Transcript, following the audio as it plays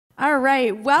All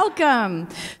right, welcome.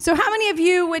 So how many of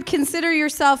you would consider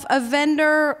yourself a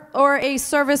vendor or a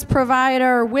service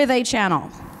provider with a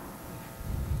channel?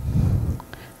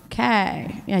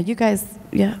 Okay, yeah, you guys,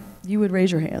 yeah, you would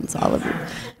raise your hands, all of you.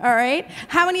 All right,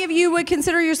 how many of you would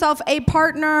consider yourself a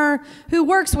partner who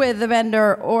works with the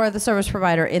vendor or the service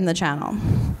provider in the channel?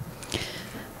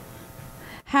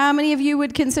 How many of you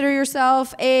would consider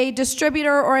yourself a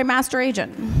distributor or a master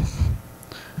agent?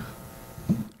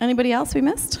 Anybody else we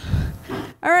missed?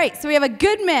 All right, so we have a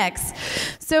good mix.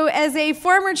 So as a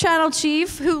former channel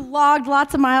chief who logged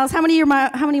lots of miles, how many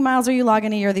miles are you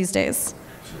logging a year these days?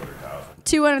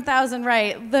 200,000,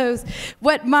 right.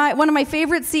 One of my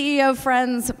favorite CEO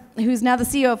friends, who's now the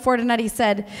CEO of Fortinet,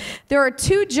 said, there are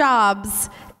two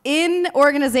jobs in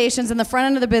organizations in the front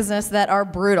end of the business that are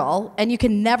brutal, and you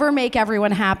can never make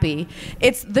everyone happy.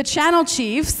 It's the channel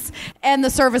chiefs and the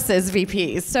services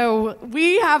VPs. So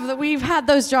we've had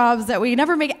those jobs that we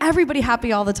never make everybody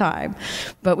happy all the time,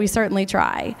 but we certainly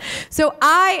try. So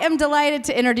I am delighted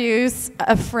to introduce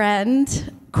a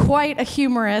friend, quite a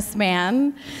humorous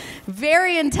man,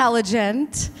 very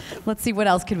intelligent. Let's see, what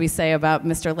else could we say about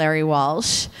Mr. Larry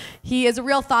Walsh? He is a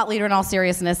real thought leader in all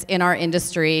seriousness in our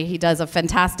industry. He does a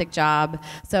fantastic job.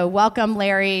 So welcome,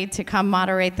 Larry, to come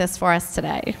moderate this for us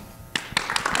today.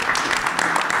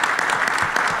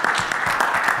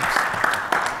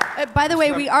 By the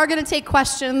way, we are going to take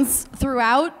questions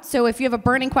throughout. So if you have a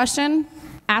burning question,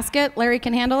 ask it. Larry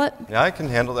can handle it. Yeah, I can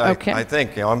handle that. Okay. I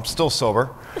think. I'm still sober.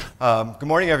 Good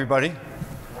morning, everybody.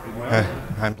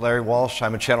 I'm Larry Walsh.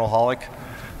 I'm a channelholic.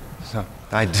 So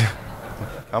I do.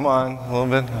 Come on, a little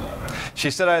bit. She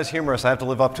said I was humorous. I have to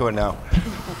live up to it now.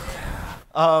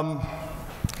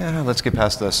 Let's get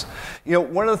past this. You know,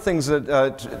 one of the things that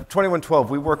 2112,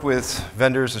 we work with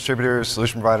vendors, distributors,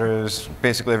 solution providers,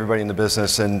 basically everybody in the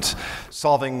business, and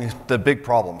solving the big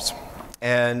problems.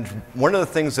 And one of the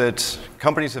things that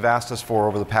companies have asked us for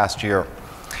over the past year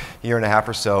and a half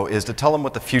or so, is to tell them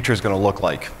what the future is going to look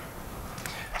like.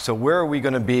 So where are we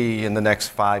going to be in the next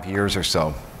 5 years or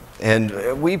so?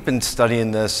 And we've been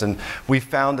studying this, and we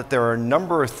found that there are a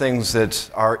number of things that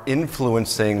are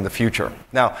influencing the future.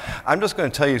 Now, I'm just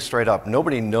going to tell you straight up,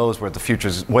 nobody knows what the future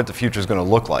is going to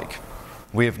look like.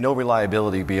 We have no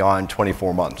reliability beyond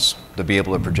 24 months to be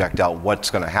able to project out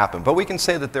what's going to happen. But we can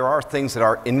say that there are things that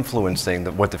are influencing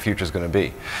what the future is going to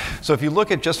be. So if you look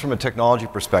at just from a technology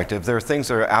perspective, there are things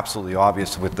that are absolutely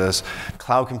obvious with this.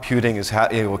 Cloud computing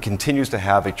continues to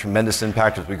have a tremendous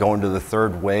impact as we go into the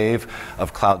third wave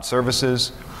of cloud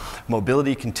services.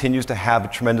 Mobility continues to have a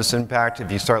tremendous impact.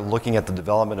 If you start looking at the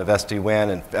development of SD-WAN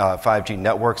and 5G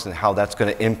networks and how that's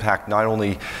going to impact not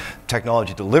only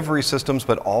technology delivery systems,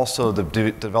 but also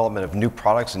the development of new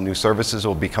products and new services that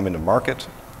will be coming to market.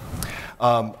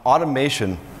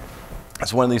 Automation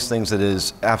is one of these things that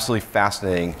is absolutely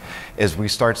fascinating as we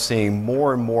start seeing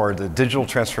more and more the digital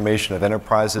transformation of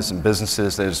enterprises and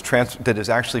businesses that is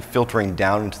actually filtering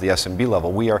down into the SMB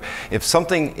level. If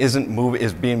something is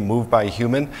being moved by a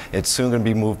human, it's soon going to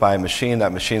be moved by a machine.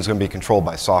 That machine is going to be controlled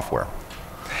by software.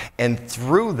 And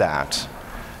through that,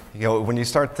 when you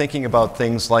start thinking about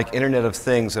things like Internet of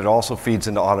Things, it also feeds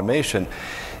into automation.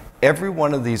 Every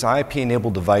one of these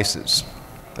IP-enabled devices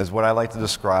is what I like to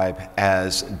describe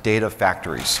as data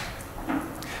factories.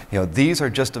 These are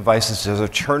just devices that are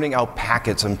churning out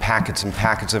packets and packets and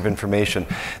packets of information.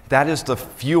 That is the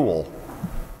fuel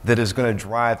that is going to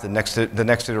drive the next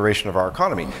iteration of our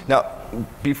economy. Now,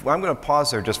 I'm going to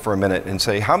pause there just for a minute and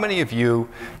say, how many of you,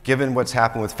 given what's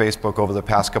happened with Facebook over the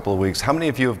past couple of weeks, how many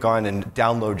of you have gone and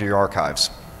downloaded your archives?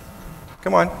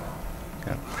 Come on.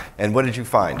 Okay. And what did you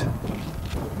find?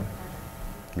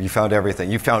 You found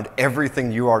everything. You found everything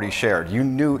you already shared. You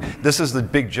knew, this is the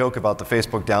big joke about the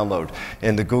Facebook download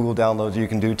and the Google downloads you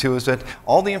can do too, is that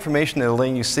all the information they're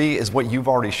letting you see is what you've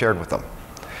already shared with them.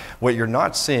 What you're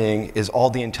not seeing is all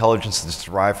the intelligence that's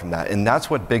derived from that. And that's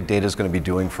what big data is going to be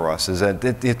doing for us, is that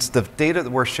it's the data that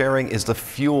we're sharing is the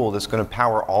fuel that's going to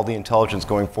power all the intelligence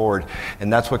going forward.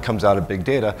 And that's what comes out of big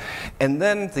data. And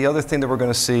then the other thing that we're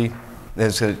going to see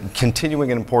is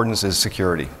continuing in importance is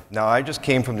security. Now, I just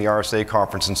came from the RSA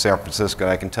conference in San Francisco,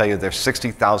 and I can tell you there's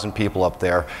 60,000 people up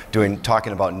there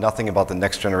talking about nothing about the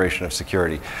next generation of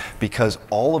security, because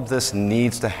all of this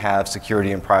needs to have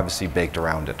security and privacy baked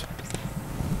around it.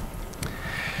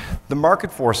 The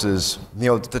market forces,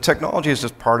 the technology is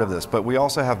just part of this, but we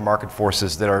also have market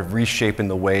forces that are reshaping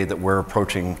the way that we're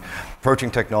approaching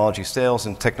technology sales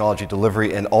and technology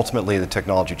delivery and ultimately the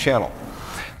technology channel.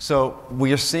 So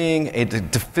we are seeing a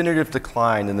definitive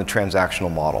decline in the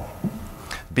transactional model.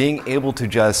 being able to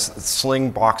just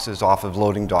sling boxes off of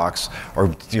loading docks or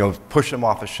push them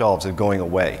off of shelves and going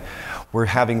away. We're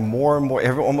having more and more,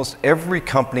 almost every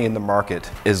company in the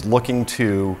market is looking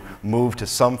to move to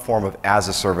some form of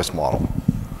as-a-service model.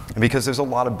 And because there's a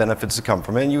lot of benefits that come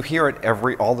from it, and you hear it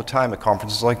all the time at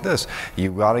conferences like this.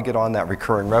 You've got to get on that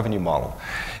recurring revenue model.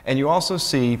 And you also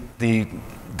see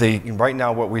right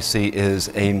now what we see is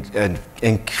an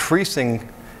increasing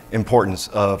importance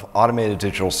of automated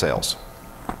digital sales.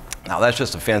 Now that's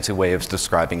just a fancy way of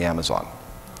describing Amazon.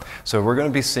 So we're going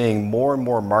to be seeing more and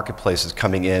more marketplaces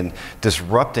coming in,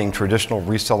 disrupting traditional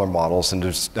reseller models and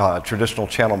traditional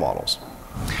channel models.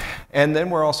 And then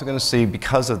we're also going to see,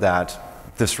 because of that,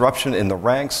 disruption in the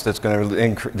ranks that's going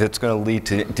to lead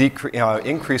to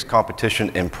increased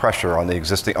competition and pressure on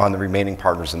the remaining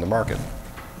partners in the market.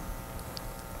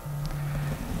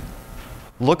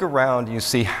 Look around, you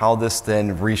see how this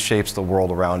then reshapes the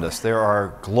world around us. There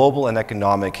are global and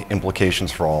economic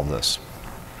implications for all of this.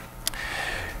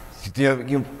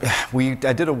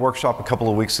 I did a workshop a couple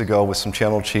of weeks ago with some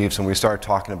channel chiefs, and we started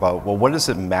talking about, well, what does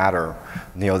it matter,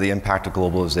 the impact of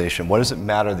globalization? What does it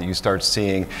matter that you start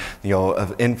seeing,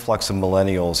 an influx of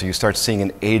millennials, you start seeing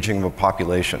an aging of a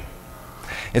population?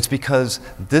 It's because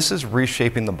this is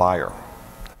reshaping the buyer.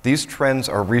 These trends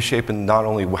are reshaping not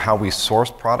only how we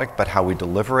source product, but how we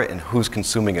deliver it and who's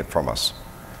consuming it from us.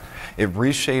 It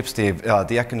reshapes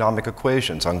the economic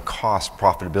equations on cost,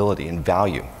 profitability, and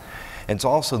value. And it's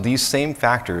also these same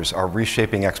factors are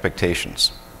reshaping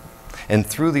expectations. And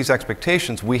through these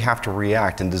expectations, we have to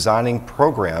react in designing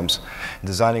programs,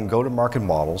 designing go-to-market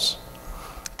models,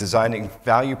 designing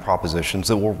value propositions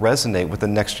that will resonate with the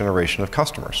next generation of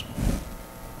customers.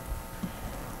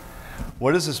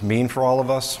 What does this mean for all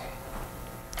of us?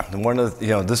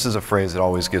 And this is a phrase that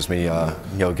always gives me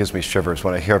shivers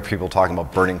when I hear people talking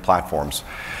about burning platforms.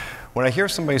 When I hear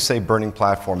somebody say burning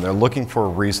platform, they're looking for a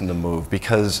reason to move,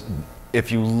 because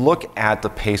if you look at the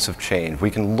pace of change,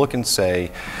 we can look and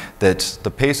say that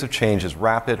the pace of change is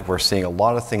rapid. We're seeing a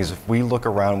lot of things. If we look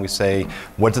around, we say,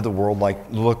 what did the world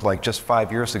look like just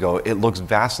 5 years ago? It looks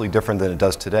vastly different than it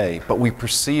does today, but we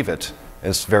perceive it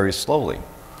as very slowly.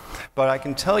 But I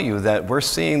can tell you that we're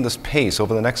seeing this pace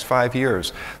over the next 5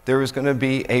 years. There is going to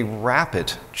be a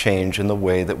rapid change in the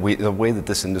way that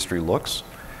this industry looks,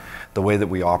 the way that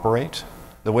we operate,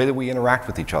 the way that we interact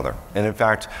with each other. And in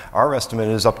fact, our estimate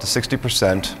is up to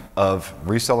 60% of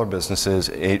reseller businesses,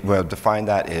 define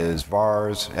that as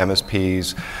VARs,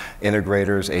 MSPs,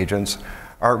 integrators, agents,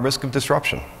 are at risk of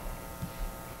disruption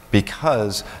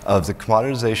because of the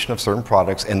commoditization of certain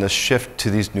products and the shift to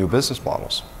these new business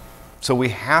models. So we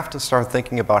have to start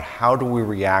thinking about how do we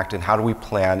react and how do we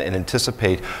plan and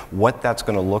anticipate what that's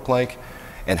going to look like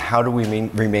and how do we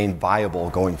remain viable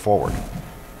going forward.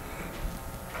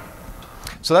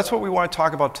 So that's what we want to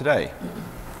talk about today,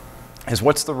 is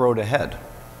what's the road ahead?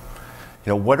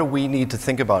 What do we need to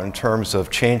think about in terms of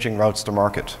changing routes to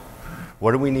market?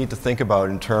 What do we need to think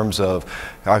about in terms of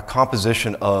our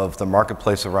composition of the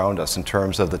marketplace around us, in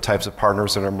terms of the types of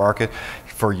partners in our market?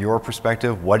 For your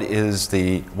perspective, what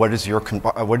does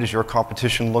your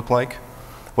competition look like?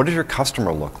 What does your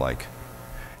customer look like?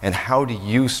 And how do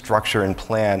you structure and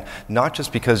plan, not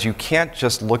just because you can't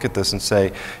just look at this and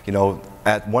say,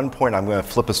 at one point I'm going to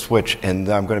flip a switch and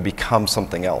I'm going to become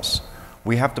something else.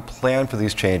 We have to plan for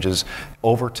these changes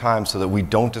over time so that we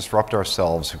don't disrupt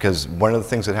ourselves, because one of the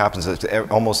things that happens is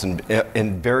almost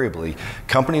invariably,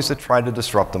 companies that try to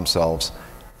disrupt themselves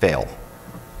fail.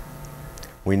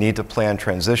 We need to plan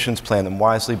transitions, plan them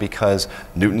wisely, because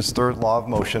Newton's third law of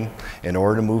motion, in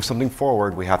order to move something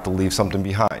forward, we have to leave something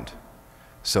behind.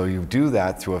 So you do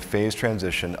that through a phased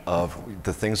transition of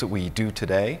the things that we do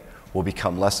today will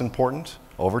become less important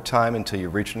over time until you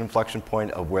reach an inflection point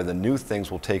of where the new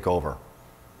things will take over.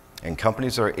 And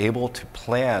companies that are able to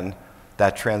plan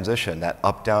that transition, that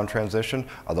up-down transition,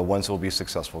 are the ones that will be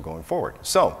successful going forward.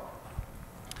 So,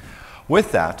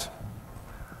 with that,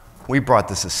 we brought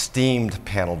this esteemed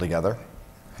panel together,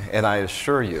 and I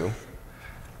assure you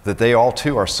that they all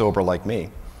too are sober like me.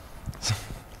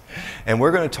 And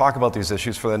we're going to talk about these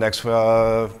issues for the next,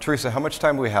 Teresa, how much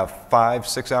time do we have? 5,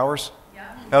 6 hours?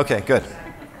 Yeah. Okay, good.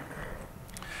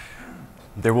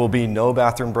 There will be no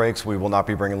bathroom breaks. We will not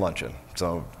be bringing lunch in.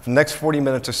 So for the next 40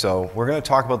 minutes or so, we're going to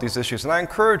talk about these issues. And I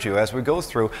encourage you, as we go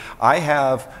through, I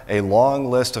have a long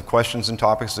list of questions and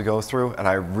topics to go through, and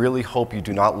I really hope you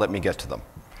do not let me get to them.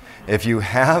 If you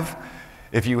have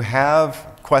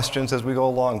questions as we go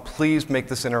along, please make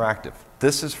this interactive.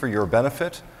 This is for your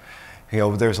benefit.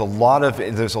 There's a lot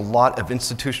of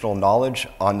institutional knowledge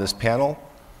on this panel.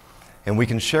 And we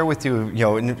can share with you,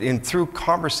 and through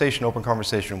conversation, open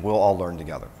conversation, we'll all learn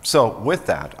together. So with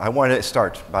that, I want to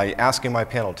start by asking my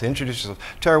panel to introduce yourself.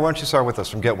 Tara, why don't you start with us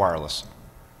from Get Wireless?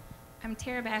 I'm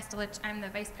Tara Bastelich. I'm the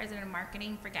Vice President of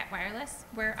Marketing for Get Wireless.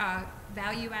 We're a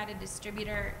value-added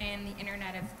distributor in the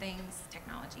Internet of Things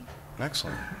technology.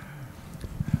 Excellent.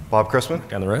 Bob Chrisman?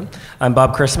 Down the road. I'm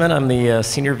Bob Chrisman. I'm the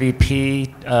Senior VP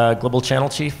Global Channel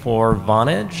Chief for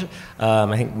Vonage.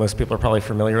 I think most people are probably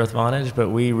familiar with Vonage, but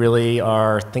we really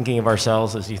are thinking of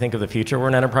ourselves as you think of the future. We're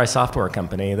an enterprise software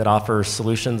company that offers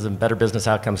solutions and better business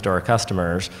outcomes to our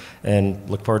customers, and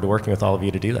look forward to working with all of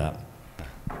you to do that.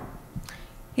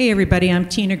 Hey everybody, I'm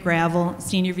Tina Gravel,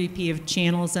 Senior VP of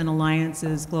Channels and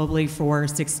Alliances globally for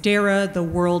Cyxtera, the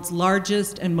world's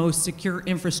largest and most secure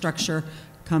infrastructure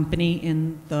company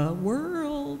in the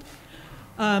world.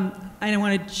 I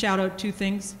want to shout out two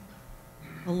things.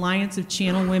 Alliance of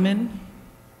Channel Women,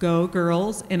 Go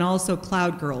Girls, and also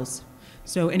Cloud Girls.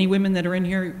 So any women that are in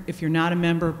here, if you're not a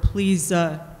member, please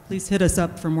hit us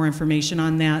up for more information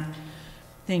on that.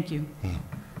 Thank you.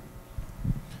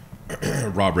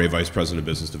 Rob Ray, Vice President of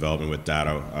Business Development with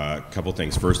Datto. A couple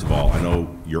things. First of all, I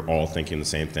know you're all thinking the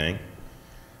same thing.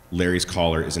 Larry's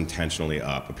collar is intentionally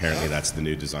up. Apparently that's the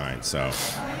new design, so.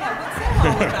 What's that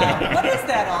all about? What is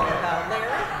that all about,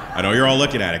 Larry? I know you're all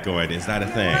looking at it going, is that a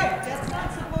thing? Right, that's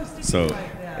not supposed to be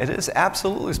like that. It is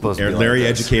absolutely supposed to be Larry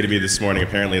like this. educated me this morning.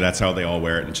 Apparently that's how they all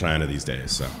wear it in China these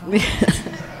days, so.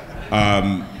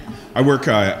 I work,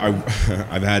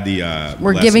 I've had the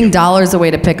We're giving dollars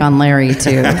away to pick on Larry,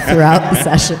 too, throughout the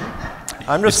session.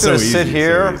 I'm just going to sit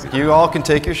here. You all can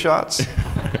take your shots.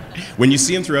 When you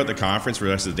see him throughout the conference for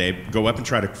the rest of the day, go up and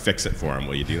try to fix it for him.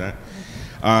 Will you do that?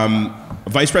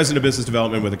 Vice President of Business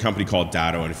Development with a company called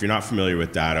Datto. And if you're not familiar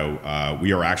with Datto,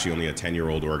 we are actually only a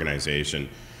 10-year-old organization.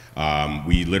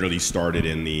 We literally started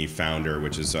in the founder,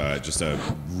 which is just a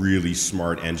really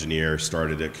smart engineer,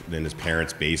 started it in his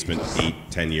parents' basement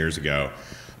 8-10 years ago.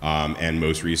 And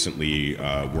most recently,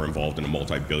 we're involved in a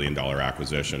multi-billion-dollar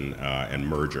acquisition and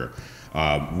merger.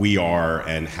 We are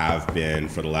and have been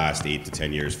for the last 8 to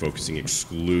 10 years focusing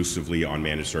exclusively on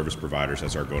managed service providers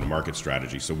as our go-to-market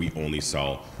strategy. So we only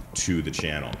sell to the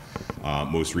channel.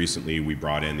 Most recently, we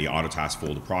brought in the Autotask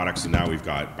fold of products, and now we've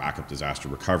got backup disaster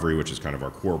recovery, which is kind of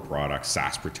our core product,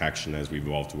 SaaS protection as we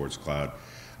evolve towards cloud.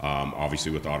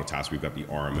 Obviously with Autotask, we've got the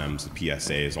RMMs, the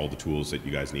PSAs, all the tools that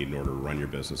you guys need in order to run your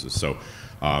businesses. So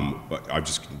I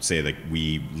just can say that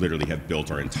we literally have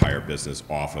built our entire business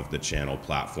off of the channel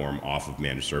platform, off of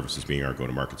managed services being our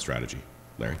go-to-market strategy.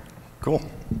 Larry? Cool.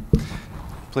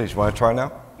 Please, you want to try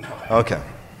now? No. Okay.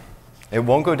 It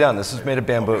won't go down. This is made of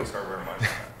bamboo. It's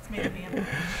made of bamboo.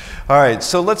 All right,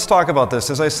 so let's talk about this.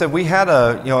 As I said, we had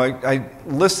I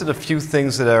listed a few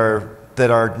things that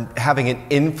are having an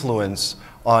influence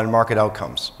on market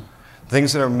outcomes.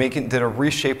 Things that are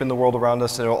reshaping the world around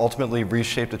us, that will ultimately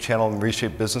reshape the channel and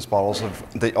reshape business models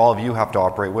that all of you have to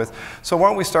operate with. So why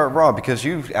don't we start, Rob, because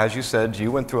you, as you said,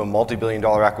 you went through a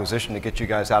multi-billion-dollar acquisition to get you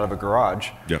guys out of a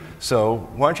garage. Yep. So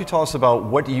why don't you tell us about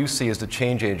what you see as the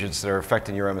change agents that are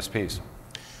affecting your MSPs?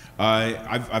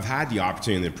 I've had the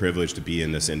opportunity and the privilege to be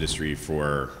in this industry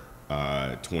for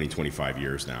 20, 25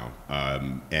 years now.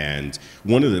 And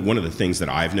one of the things that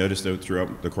I've noticed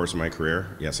throughout the course of my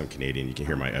career, yes, I'm Canadian, you can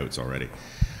hear my outs already.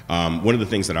 One of the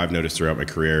things that I've noticed throughout my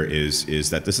career is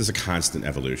that this is a constant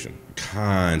evolution.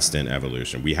 Constant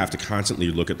evolution. We have to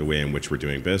constantly look at the way in which we're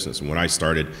doing business. And when I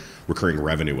started, recurring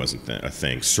revenue wasn't a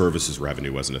thing. Services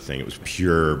revenue wasn't a thing. It was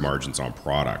pure margins on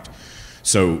product.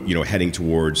 So, heading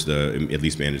towards at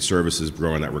least managed services,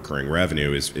 growing that recurring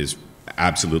revenue is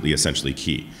absolutely essentially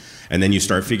key. And then you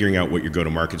start figuring out what your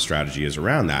go-to-market strategy is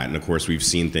around that. And of course, we've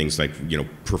seen things like,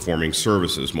 performing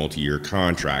services, multi-year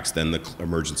contracts, then the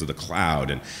emergence of the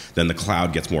cloud, and then the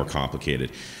cloud gets more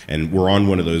complicated. And we're on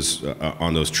one of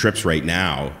those trips right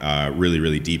now, really,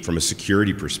 really deep from a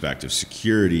security perspective.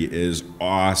 Security is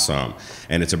awesome,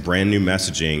 and it's a brand new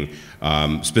messaging.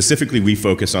 Specifically, we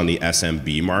focus on the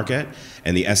SMB market,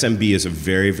 and the SMB is a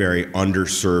very, very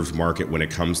underserved market when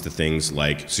it comes to things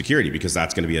like security, because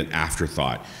that's going to be an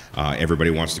afterthought.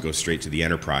 Everybody wants to go straight to the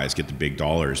enterprise, get the big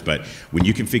dollars, but when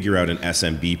you can figure out an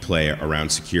SMB play around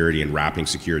security and wrapping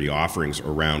security offerings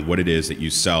around what it is that you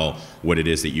sell, what it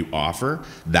is that you offer,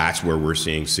 that's where we're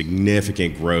seeing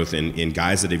significant growth in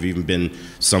guys that have even been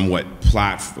somewhat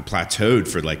plateaued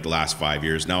for like the last 5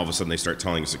 years. Now all of a sudden they start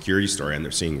telling a security story and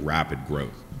they're seeing rapid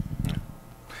growth.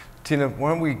 Tina, why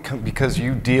don't we, because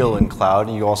you deal in cloud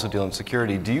and you also deal in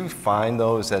security, do you find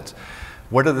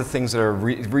what are the things that are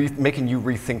making you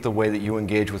rethink the way that you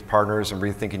engage with partners and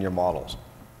rethinking your models?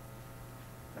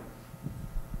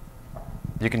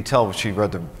 You can tell she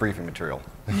read the briefing material.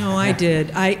 No, I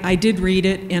did. I did read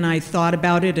it, and I thought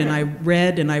about it, and I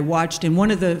read, and I watched. And one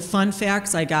of the fun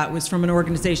facts I got was from an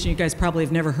organization you guys probably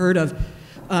have never heard of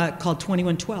called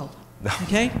 2112.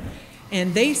 Okay?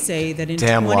 And they say that in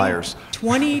Damn liars.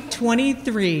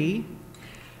 2023,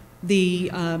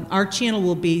 our channel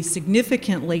will be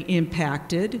significantly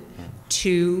impacted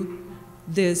to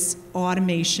this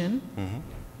automation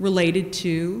related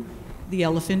to the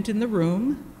elephant in the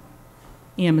room,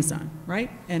 Amazon, right?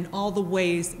 And all the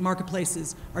ways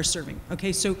marketplaces are serving.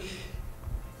 Okay, so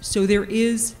there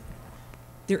is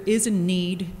a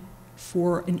need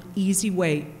for an easy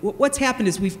way. What's happened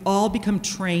is we've all become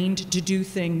trained to do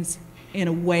things in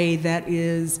a way that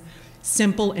is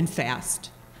simple and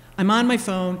fast. I'm on my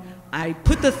phone, I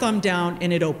put the thumb down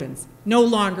and it opens. No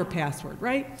longer password,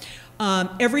 right?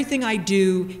 Everything I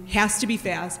do has to be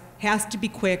fast, has to be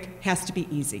quick, has to be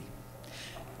easy.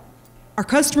 Our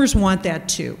customers want that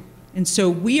too. And so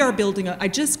we are building I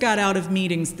just got out of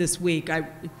meetings this week. I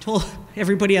told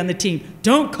everybody on the team,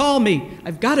 don't call me.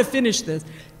 I've got to finish this.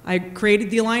 I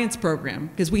created the Alliance program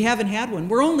because we haven't had one.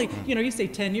 We're only, you say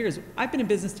 10 years. I've been in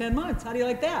business 10 months. How do you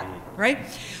like that, right?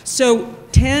 So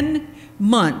 10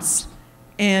 months,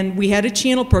 and we had a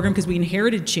channel program because we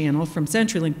inherited channel from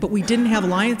CenturyLink, but we didn't have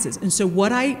alliances. And so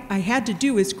what I had to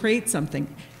do is create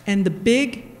something. And the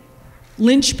big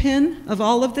linchpin of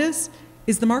all of this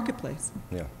is the marketplace.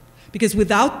 Yeah. Because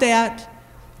without that,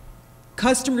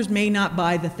 customers may not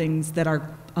buy the things that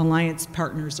our alliance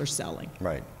partners are selling.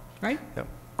 Right. Right? Yep.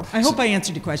 I hope I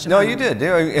answered your question. No, you did.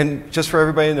 Yeah, and just for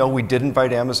everybody to know, we did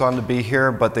invite Amazon to be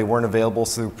here, but they weren't available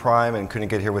through Prime and couldn't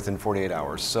get here within 48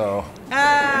 hours. So.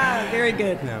 Very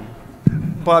good. Yeah.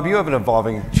 Bob, you have an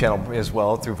evolving channel as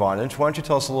well through Vonage. Why don't you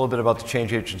tell us a little bit about the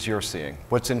change agents you're seeing?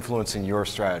 What's influencing your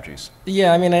strategies?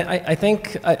 Yeah, I mean, I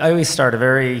think I always start a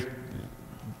very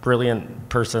brilliant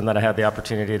person that I had the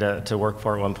opportunity to work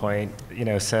for at one point,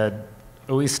 said,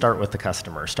 always start with the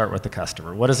customer. Start with the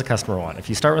customer. What does the customer want? If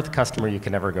you start with the customer, you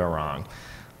can never go wrong.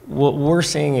 What we're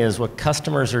seeing is what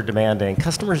customers are demanding.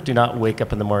 Customers do not wake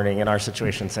up in the morning in our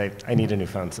situation and say, I need a new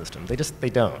phone system. They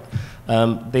don't.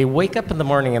 They wake up in the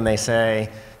morning and they say,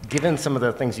 given some of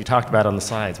the things you talked about on the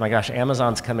slides, my gosh,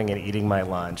 Amazon's coming and eating my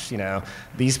lunch.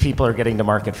 These people are getting to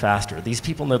market faster. These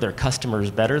people know their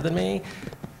customers better than me.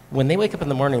 When they wake up in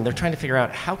the morning, they're trying to figure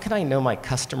out, how can I know my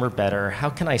customer better? How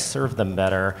can I serve them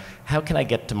better? How can I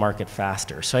get to market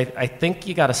faster? So I think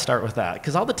you got to start with that,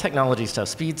 because all the technology stuff,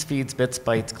 speeds, bits,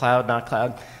 bytes, cloud, not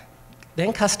cloud, the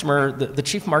end customer, the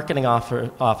chief marketing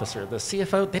officer, the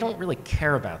CFO, they don't really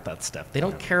care about that stuff. They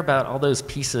don't care about all those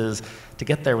pieces to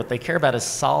get there. What they care about is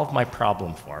solve my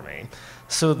problem for me.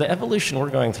 So the evolution we're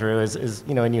going through is,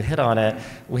 and you hit on it,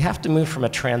 we have to move from a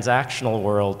transactional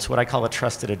world to what I call a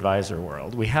trusted advisor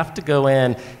world. We have to go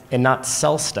in and not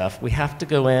sell stuff. We have to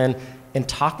go in and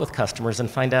talk with customers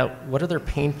and find out, what are their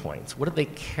pain points? What do they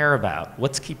care about?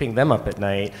 What's keeping them up at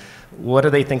night? What are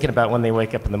they thinking about when they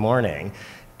wake up in the morning?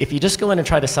 If you just go in and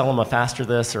try to sell them a faster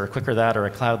this or a quicker that or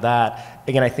a cloud that,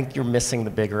 again, I think you're missing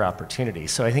the bigger opportunity.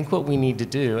 So I think what we need to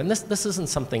do, and this isn't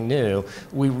something new,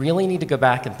 we really need to go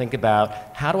back and think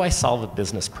about, how do I solve a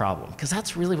business problem? Because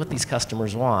that's really what these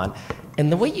customers want.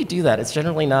 And the way you do that, it's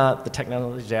generally not the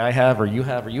technology I have or you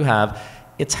have.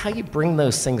 It's how you bring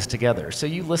those things together. So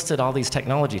you listed all these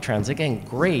technology trends. Again,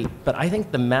 great, but I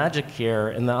think the magic here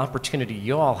and the opportunity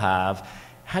you all have,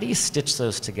 how do you stitch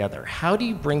those together? How do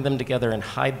you bring them together and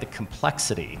hide the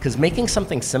complexity? Because making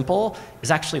something simple is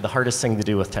actually the hardest thing to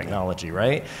do with technology,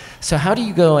 right? So how do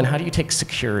you go and how do you take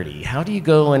security? How do you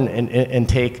go and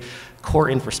take core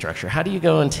infrastructure? How do you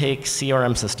go and take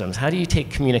CRM systems? How do you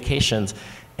take communications?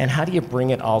 And how do you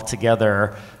bring it all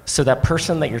together so that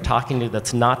person that you're talking to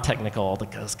that's not technical,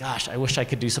 that goes, gosh, I wish I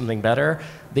could do something better,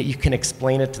 that you can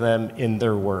explain it to them in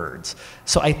their words.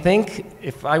 So I think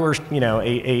if I were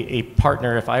a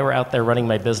partner, if I were out there running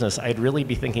my business, I'd really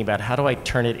be thinking about, how do I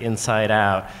turn it inside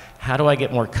out? How do I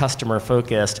get more customer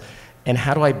focused? And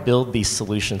how do I build these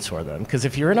solutions for them? Because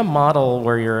if you're in a model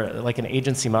where you're like an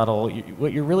agency model,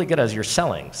 what you're really good at is you're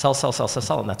selling. Sell,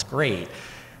 and that's great.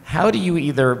 How do you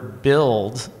either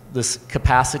build this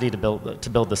capacity to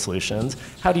build the solutions?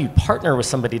 How do you partner with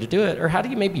somebody to do it? Or how do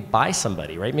you maybe buy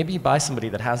somebody, right? Maybe you buy somebody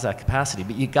that has that capacity,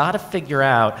 but you got to figure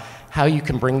out how you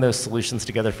can bring those solutions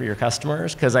together for your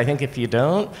customers, because I think if you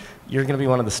don't, you're going to be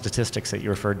one of the statistics that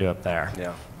you referred to up there.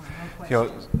 Yeah.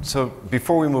 So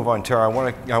before we move on, Tara, I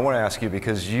want to ask you,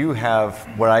 because you have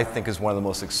what I think is one of the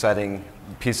most exciting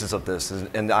pieces of this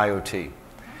in the IoT.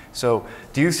 So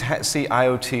do you see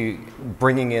IoT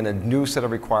bringing in a new set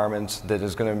of requirements that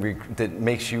is going to that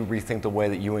makes you rethink the way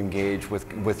that you engage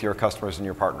with your customers and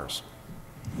your partners?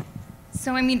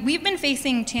 So, I mean, we've been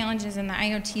facing challenges in the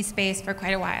IoT space for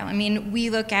quite a while. I mean, we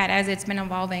look at as it's been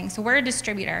evolving. So we're a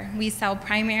distributor. We sell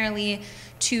primarily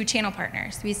to channel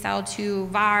partners. We sell to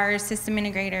VARs, system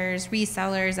integrators,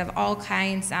 resellers of all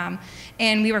kinds,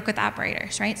 and we work with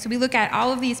operators, right? So we look at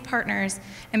all of these partners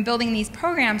and building these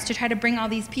programs to try to bring all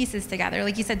these pieces together.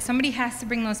 Like you said, somebody has to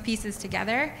bring those pieces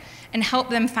together and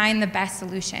help them find the best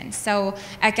solution. So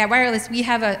at Get Wireless, we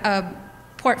have a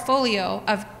portfolio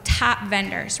of top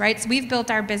vendors, right? So we've built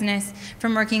our business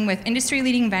from working with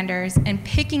industry-leading vendors and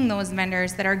picking those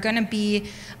vendors that are going to be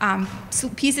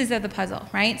pieces of the puzzle,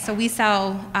 right? So we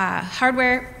sell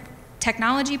hardware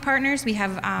technology partners. We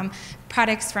have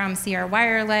products from Sierra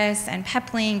Wireless and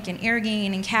Peplink and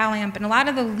Airgain and CalAmp and a lot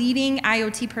of the leading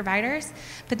IoT providers.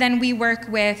 But then we work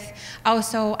with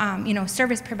also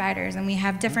service providers, and we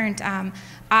have different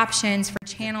options for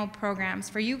channel programs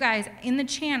for you guys in the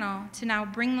channel to now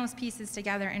bring those pieces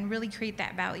together and really create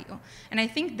that value. And I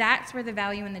think that's where the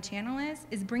value in the channel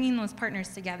is bringing those partners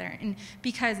together. And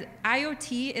because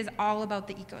IoT is all about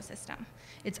the ecosystem.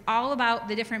 It's all about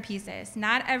the different pieces.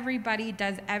 Not everybody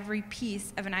does every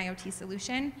piece of an IoT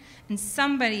solution, and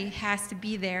somebody has to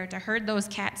be there to herd those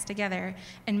cats together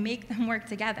and make them work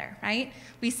together, right?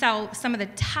 We sell some of the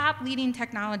top leading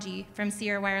technology from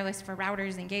Sierra Wireless for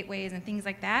routers and gateways and things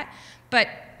like that, but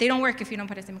they don't work if you don't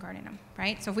put a SIM card in them,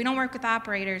 right? So if we don't work with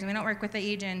operators and we don't work with the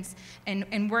agents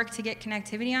and work to get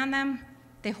connectivity on them,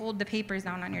 they hold the papers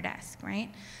down on your desk, right?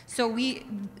 So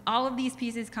all of these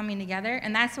pieces coming together,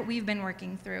 and that's what we've been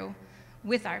working through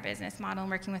with our business model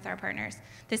and working with our partners.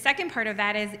 The second part of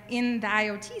that is in the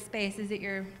IoT space is that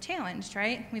you're challenged,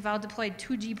 right? We've all deployed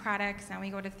 2G products, now we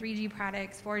go to 3G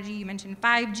products, 4G, you mentioned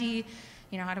 5G.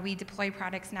 How do we deploy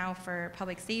products now for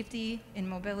public safety and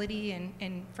mobility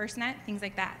and FirstNet, things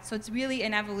like that. So it's really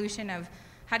an evolution of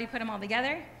how do you put them all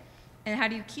together and how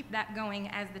do you keep that going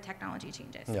as the technology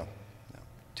changes. Yeah.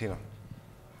 Tina.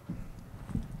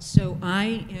 So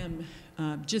I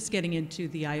am just getting into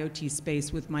the IoT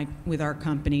space with our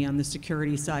company on the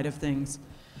security side of things.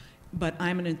 But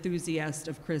I'm an enthusiast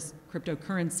of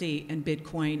cryptocurrency and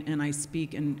Bitcoin, and I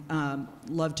speak and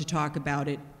love to talk about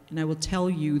it. And I will tell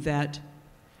you that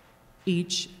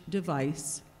each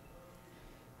device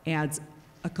adds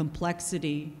a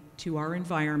complexity to our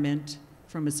environment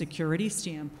from a security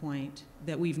standpoint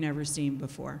that we've never seen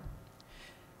before.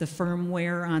 The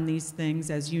firmware on these things,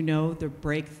 as you know,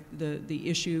 the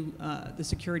issue, the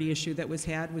security issue that was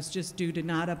had was just due to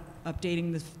not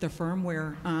updating the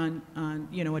firmware on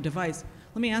a device.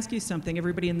 Let me ask you something,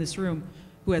 everybody in this room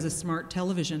who has a smart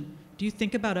television, do you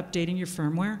think about updating your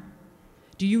firmware?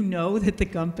 Do you know that the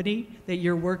company that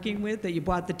you're working with, that you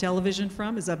bought the television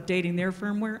from, is updating their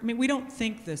firmware? I mean, we don't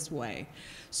think this way.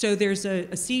 So there's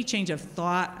a sea change of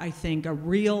thought, I think, a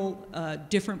real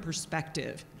different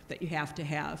perspective that you have to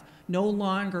have. No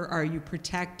longer are you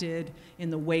protected in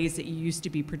the ways that you used to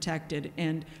be protected,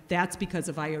 and that's because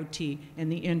of IoT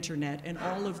and the internet and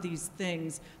all of these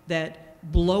things that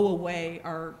blow away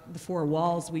the four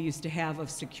walls we used to have of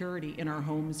security in our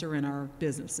homes or in our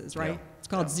businesses, right? Yeah. It's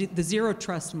called the zero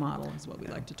trust model is what we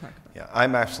like to talk about. Yeah,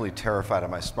 I'm actually terrified of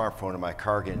my smartphone and my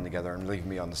car getting together and leaving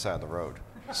me on the side of the road.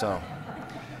 So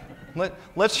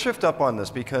let's shift up on this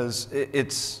because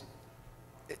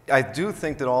I do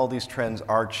think that all these trends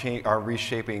are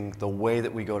reshaping the way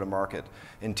that we go to market.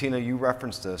 And Tina, you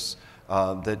referenced this,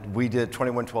 that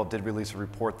 2112 did release a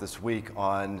report this week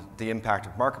on the impact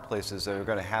of marketplaces that are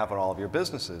going to have on all of your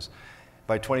businesses.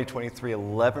 By 2023,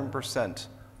 11%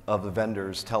 of the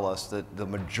vendors tell us that the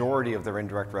majority of their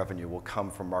indirect revenue will come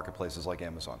from marketplaces like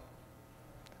Amazon.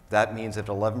 That means if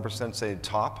 11% say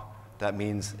top, that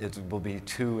means it will be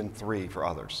 2 and 3 for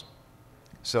others.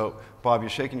 So, Bob, you're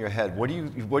shaking your head. What do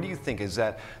you think? Is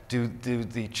that do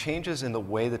the changes in the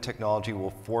way the technology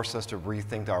will force us to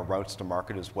rethink our routes to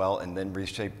market as well, and then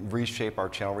reshape our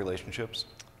channel relationships?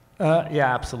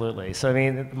 Yeah, absolutely. So I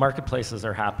mean, marketplaces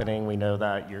are happening. We know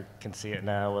that. You can see it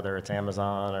now, whether it's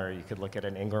Amazon or you could look at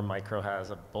an Ingram Micro has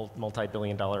a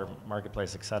multi-billion-dollar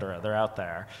marketplace, et cetera. They're out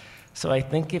there. So I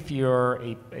think if you're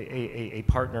a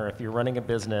partner, if you're running a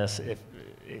business,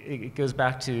 it goes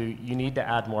back to you need to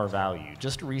add more value.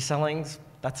 Just resellings,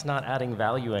 that's not adding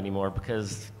value anymore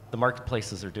because the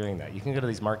marketplaces are doing that. You can go to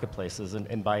these marketplaces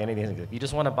and buy anything. If you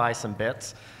just want to buy some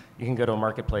bits, you can go to a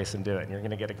marketplace and do it, and you're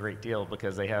going to get a great deal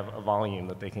because they have a volume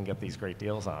that they can get these great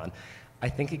deals on. I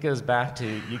think it goes back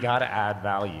to you got to add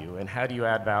value, and how do you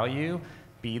add value?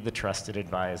 Be the trusted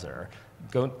advisor.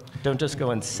 Don't just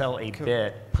go and sell a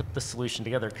bit, put the solution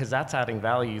together, because that's adding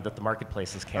value that the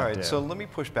marketplaces can't do. All right, so let me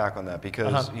push back on that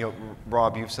because,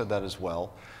 Rob, you've said that as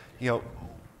well.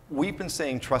 We've been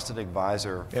saying trusted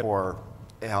advisor for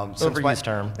Overused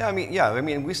term. Yeah, I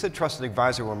mean, we said trusted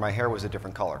advisor when my hair was a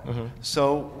different color.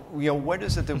 So, what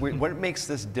is it that what makes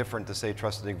this different to say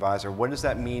trusted advisor? What does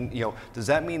that mean? Does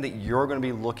that mean that you're going to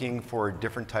be looking for a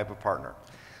different type of partner?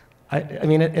 I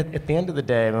mean, at the end of the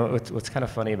day, what's kind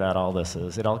of funny about all this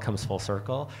is it all comes full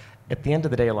circle. At the end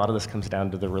of the day, a lot of this comes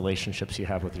down to the relationships you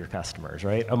have with your customers,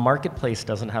 right? A marketplace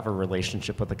doesn't have a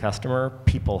relationship with the customer.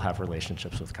 People have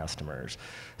relationships with customers.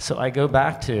 So I go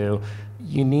back to,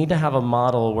 you need to have a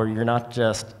model where you're not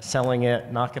just selling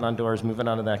it, knocking on doors, moving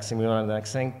on to the next thing, moving on to the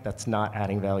next thing. That's not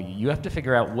adding value. You have to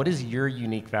figure out what is your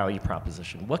unique value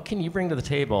proposition. What can you bring to the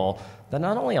table that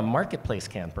not only a marketplace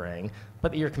can't bring,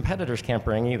 but that your competitors can't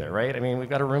bring either, right? I mean, we've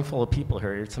got a room full of people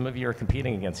here. Some of you are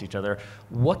competing against each other.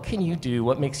 What can you do?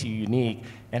 What makes you unique?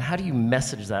 And how do you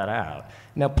message that out?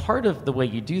 Now, part of the way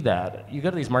you do that, you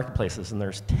go to these marketplaces and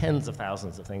there's tens of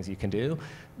thousands of things you can do.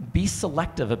 Be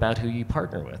selective about who you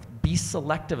partner with. Be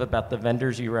selective about the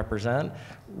vendors you represent.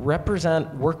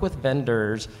 Work with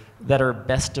vendors that are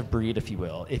best of breed, if you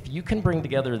will. If you can bring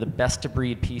together the best of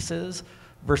breed pieces,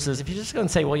 versus if you just go and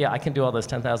say, well, yeah, I can do all those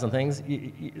 10,000 things,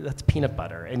 that's peanut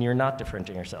butter, and you're not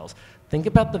differentiating yourselves. Think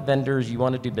about the vendors you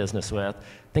want to do business with.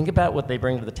 Think about what they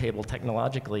bring to the table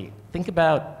technologically. Think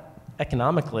about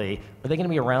economically, are they going to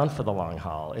be around for the long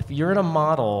haul? If you're in a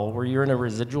model where you're in a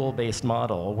residual-based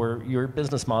model, where your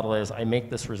business model is, I make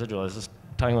this residual. I was just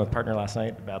talking with a partner last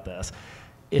night about this.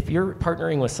 If you're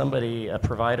partnering with somebody, a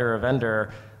provider, a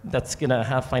vendor, that's going to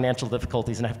have financial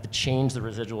difficulties and have to change the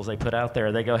residuals they put out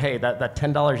there, they go, hey, that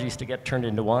 $10 used to get turned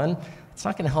into $1, it's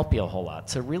not going to help you a whole lot.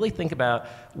 So really think about,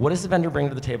 what does the vendor bring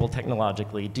to the table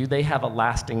technologically? Do they have a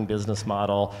lasting business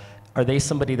model? Are they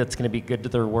somebody that's going to be good to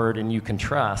their word and you can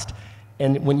trust?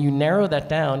 And when you narrow that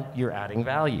down, you're adding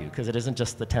value, because it isn't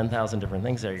just the 10,000 different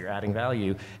things there, you're adding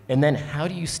value. And then how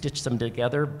do you stitch them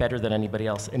together better than anybody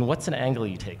else? And what's an angle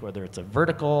you take, whether it's a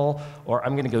vertical, or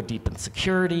I'm going to go deep in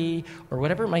security, or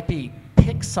whatever it might be.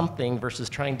 Pick something versus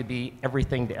trying to be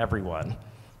everything to everyone.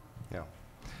 Yeah.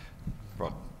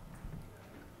 Rob.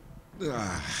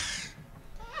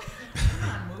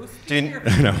 Do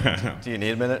you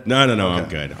need a minute? No,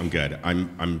 Okay. I'm good.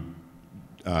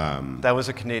 That was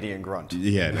a Canadian grunt.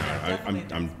 Yeah,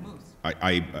 no,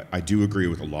 I do agree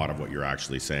with a lot of what you're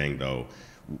actually saying, though.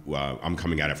 I'm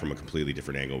coming at it from a completely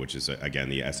different angle, which is, again,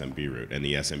 the SMB route. And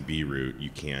the SMB route,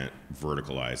 you can't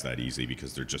verticalize that easily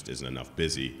because there just isn't enough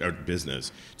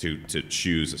business to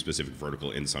choose a specific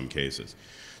vertical in some cases.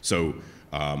 So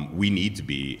we need to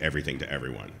be everything to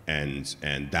everyone, and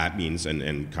that means,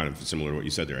 and kind of similar to what you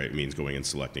said there, it means going and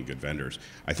selecting good vendors.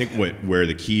 I think where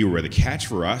the catch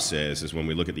for us is when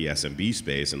we look at the SMB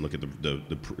space and look at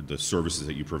the services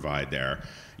that you provide there.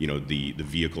 The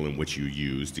vehicle in which you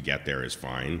use to get there is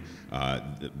fine,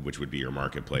 which would be your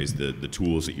marketplace. The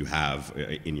tools that you have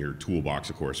in your toolbox,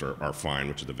 of course, are fine,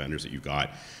 which are the vendors that you've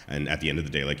got. And at the end of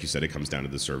the day, like you said, it comes down to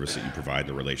the service that you provide,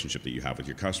 the relationship that you have with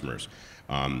your customers.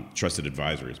 Trusted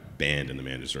advisor is banned in the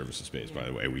managed services space, by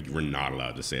the way. We're not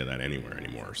allowed to say that anywhere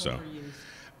anymore. So.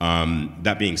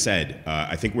 That being said,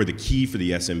 I think where the key for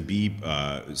the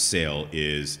SMB sale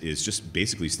is just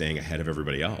basically staying ahead of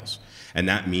everybody else. And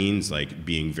that means like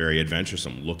being very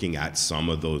adventuresome, looking at some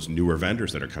of those newer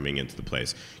vendors that are coming into the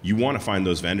place. You want to find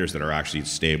those vendors that are actually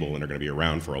stable and are going to be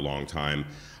around for a long time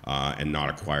and not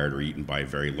acquired or eaten by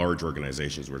very large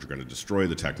organizations which are going to destroy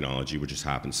the technology, which has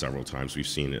happened several times. We've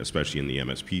seen it, especially in the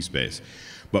MSP space.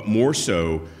 But more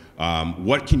so,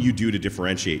 what can you do to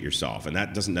differentiate yourself? And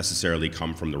that doesn't necessarily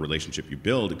come from the relationship you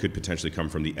build. It could potentially come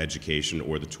from the education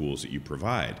or the tools that you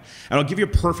provide. And I'll give you a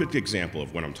perfect example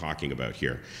of what I'm talking about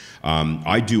here.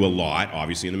 I do a lot,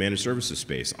 obviously, in the managed services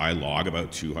space. I log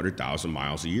about 200,000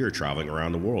 miles a year traveling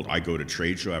around the world. I go to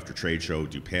trade show after trade show,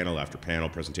 do panel after panel,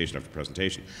 presentation after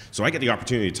presentation. So I get the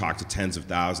opportunity to talk to tens of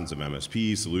thousands of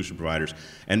MSPs, solution providers,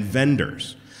 and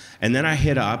vendors. And then I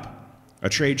hit up a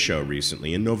trade show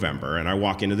recently in November, and I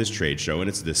walk into this trade show, and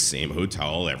it's this same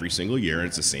hotel every single year, and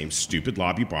it's the same stupid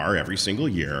lobby bar every single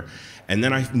year. And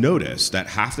then I've noticed that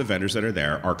half the vendors that are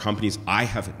there are companies I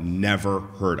have never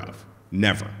heard of.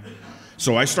 Never.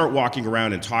 So I start walking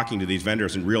around and talking to these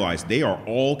vendors and realize they are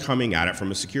all coming at it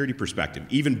from a security perspective.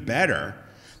 Even better,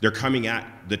 they're coming at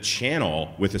the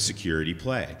channel with a security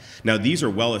play. Now, these are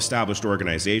well-established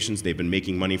organizations. They've been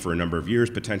making money for a number of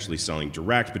years, potentially selling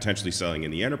direct, potentially selling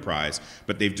in the enterprise,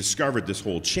 but they've discovered this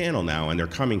whole channel now, and they're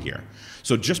coming here.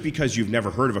 So just because you've never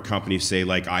heard of a company, say,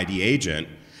 like ID Agent,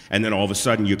 and then all of a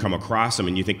sudden you come across them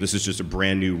and you think this is just a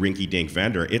brand new rinky-dink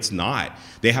vendor, it's not.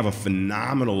 They have a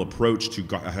phenomenal approach to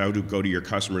how to go to your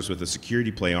customers with a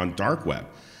security play on dark web.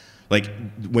 Like,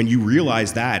 when you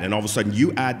realize that, and all of a sudden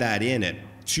you add that in at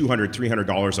 $200,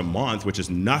 $300 a month, which is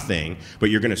nothing, but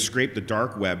you're going to scrape the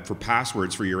dark web for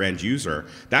passwords for your end user.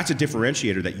 That's a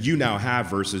differentiator that you now have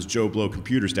versus Joe Blow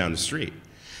computers down the street.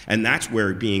 And that's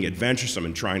where being adventuresome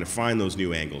and trying to find those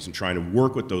new angles and trying to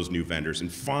work with those new vendors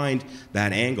and find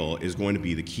that angle is going to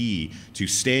be the key to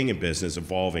staying in business,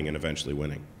 evolving, and eventually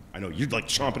winning. I know you're like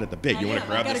chomping at the bit. You want to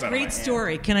grab this out of my hand. I got a great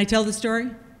story. Can I tell the story,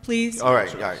 please? All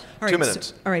right, all right. All right, 2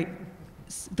 minutes. All right.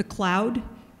 The cloud,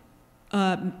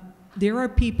 there are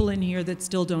people in here that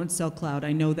still don't sell cloud.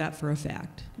 I know that for a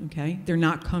fact, okay? They're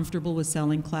not comfortable with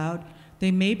selling cloud. They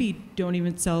maybe don't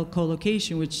even sell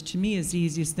co-location, which to me is the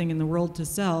easiest thing in the world to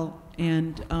sell,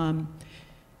 and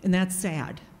that's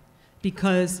sad,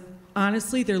 because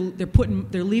honestly, they're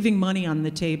leaving money on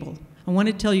the table. I want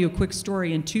to tell you a quick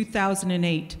story. In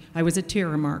 2008, I was at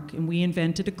Terramark, and we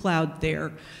invented a cloud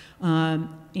there.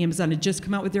 Amazon had just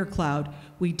come out with their cloud.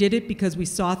 We did it because we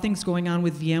saw things going on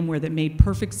with VMware that made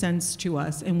perfect sense to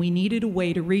us, and we needed a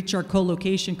way to reach our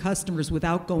co-location customers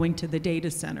without going to the data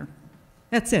center.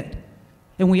 That's it.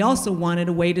 And we also wanted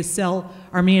a way to sell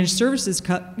our managed services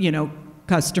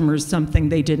customers something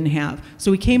they didn't have.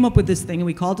 So we came up with this thing, and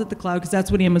we called it the cloud because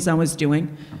that's what Amazon was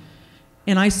doing.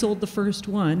 And I sold the first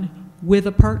one with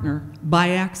a partner by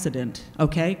accident,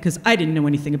 okay? Because I didn't know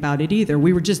anything about it either.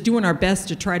 We were just doing our best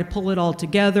to try to pull it all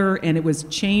together, and it was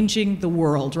changing the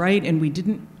world, right? And we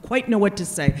didn't quite know what to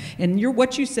say. And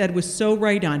what you said was so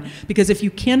right on, because if you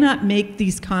cannot make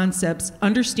these concepts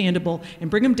understandable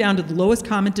and bring them down to the lowest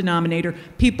common denominator,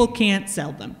 people can't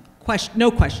sell them.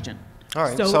 No question. All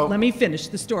right, so let me finish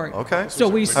the story. Okay. So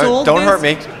we sold Don't hurt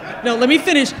me. No, let me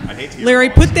finish.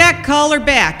 Larry, put that collar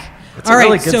back. It's a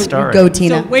really good story. Go,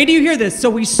 Tina. So wait till you hear this. So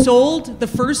we sold the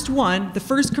first one, the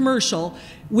first commercial,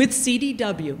 with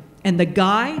CDW. And the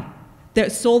guy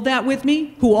that sold that with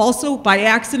me, who also by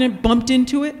accident bumped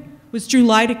into it, was Drew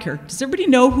Leidecker. Does everybody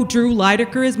know who Drew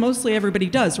Leidecker is? Mostly everybody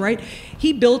does, right?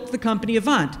 He built the company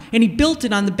Avant, and he built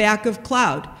it on the back of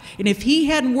cloud. And if he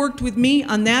hadn't worked with me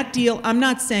on that deal, I'm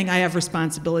not saying I have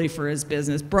responsibility for his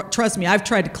business. Trust me, I've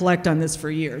tried to collect on this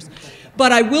for years.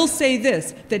 But I will say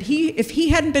this, that if he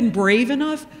hadn't been brave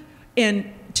enough and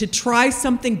to try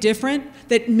something different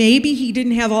that maybe he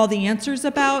didn't have all the answers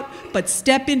about, but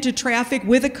step into traffic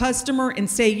with a customer and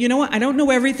say, you know what, I don't know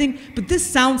everything, but this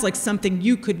sounds like something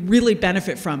you could really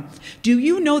benefit from. Do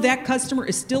you know that customer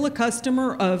is still a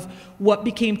customer of what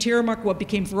became Terramark, what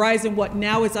became Verizon, what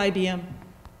now is IBM?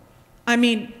 I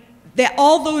mean,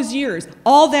 all those years,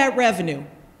 all that revenue,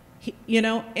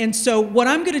 and so what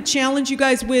I'm going to challenge you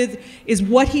guys with is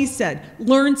what he said.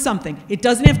 Learn something. It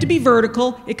doesn't have to be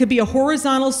vertical. It could be a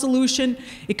horizontal solution.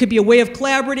 It could be a way of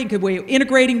collaborating, it could be a way of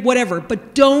integrating, whatever.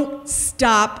 But don't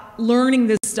stop learning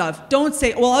this stuff. Don't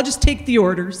say, well, I'll just take the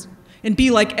orders and be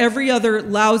like every other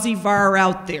lousy VAR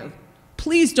out there.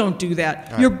 Please don't do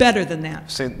that. You're better than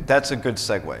that. See, that's a good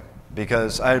segue,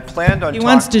 because I had planned on He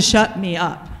wants to shut me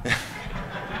up.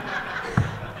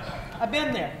 I've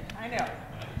been there. I know.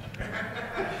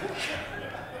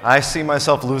 I see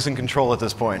myself losing control at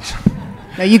this point.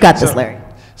 No, you got this, Larry.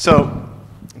 So,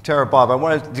 Tara, Bob, I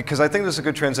wanted, because I think this is a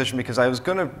good transition, because I was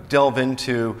going to delve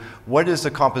into what is the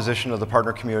composition of the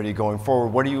partner community going forward,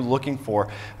 what are you looking for,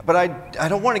 but I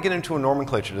don't want to get into a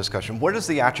nomenclature discussion. What is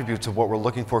the attributes of what we're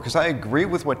looking for? Because I agree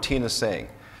with what Tina's saying,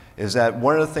 is that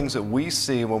one of the things that we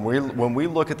see when we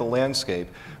look at the landscape,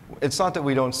 it's not that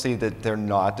we don't see that they're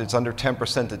not, it's under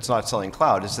 10% that's not selling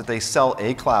cloud, it's that they sell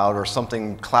a cloud or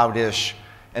something cloud-ish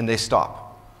and they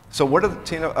stop. So what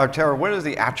are Tara, what are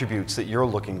the attributes that you're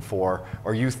looking for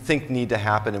or you think need to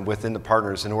happen and within the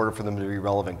partners in order for them to be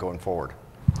relevant going forward?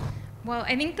 Well,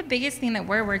 I think the biggest thing that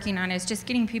we're working on is just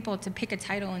getting people to pick a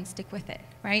title and stick with it,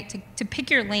 right? To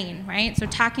pick your lane, right? So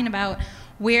talking about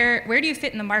where do you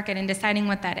fit in the market and deciding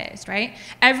what that is, right?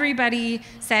 Everybody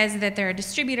says that they're a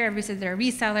distributor, everybody says they're a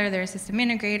reseller, they're a system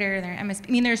integrator, they're an MSP.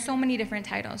 I mean, there's so many different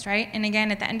titles, right? And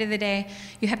again, at the end of the day,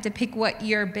 you have to pick what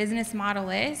your business model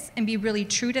is and be really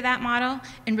true to that model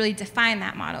and really define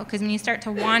that model. Because when you start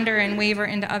to wander and waver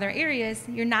into other areas,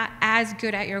 you're not as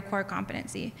good at your core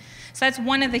competency. So that's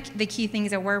one of the key things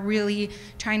that we're really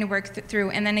trying to work through.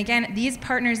 And then again, these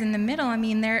partners in the middle, I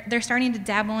mean, they're starting to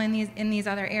dabble in these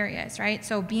other areas, right?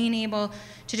 So being able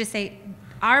to just say,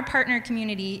 our partner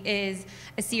community is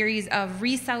a series of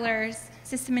resellers,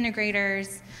 system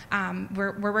integrators.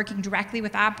 We're working directly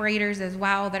with operators as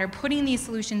well that are putting these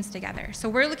solutions together. So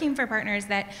we're looking for partners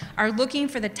that are looking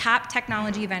for the top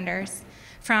technology vendors,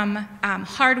 from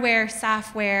hardware,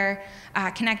 software,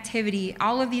 connectivity,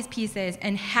 all of these pieces,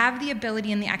 and have the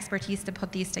ability and the expertise to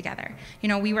put these together. You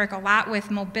know, we work a lot with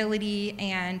mobility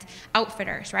and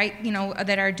outfitters, right? You know,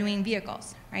 that are doing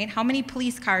vehicles, right? How many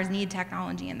police cars need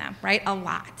technology in them, right? A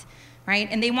lot, right?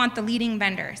 And they want the leading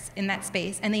vendors in that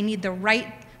space, and they need the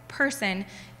right person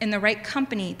in the right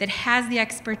company that has the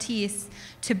expertise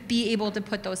to be able to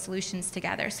put those solutions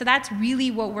together. So that's really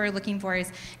what we're looking for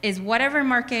is whatever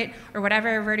market or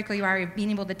whatever vertical you are, being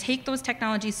able to take those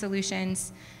technology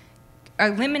solutions,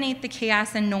 eliminate the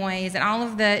chaos and noise and all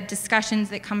of the discussions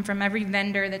that come from every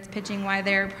vendor that's pitching why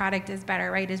their product is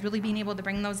better, right? Is really being able to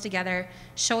bring those together,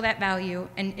 show that value,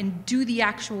 and do the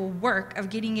actual work of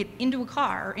getting it into a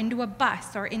car or into a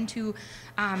bus or into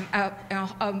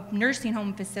a nursing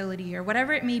home facility or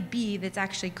whatever it may be that's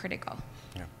actually critical.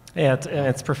 Yeah,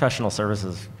 it's professional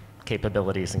services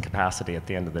capabilities and capacity at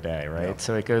the end of the day, right? Yeah.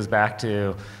 So it goes back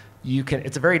to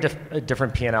it's a very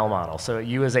different P&L model. So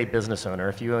you as a business owner,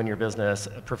 if you own your business,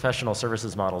 a professional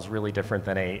services model is really different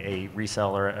than a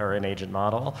reseller or an agent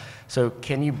model. So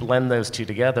can you blend those two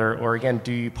together? Or again,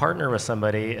 do you partner with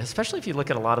somebody, especially if you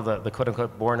look at a lot of the quote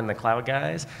unquote born in the cloud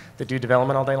guys that do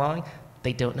development all day long,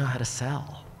 they don't know how to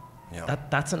sell. Yeah.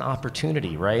 That's an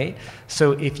opportunity, right?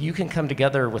 So if you can come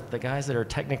together with the guys that are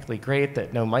technically great,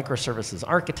 that know microservices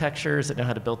architectures, that know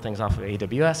how to build things off of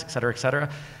AWS, et cetera,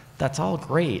 that's all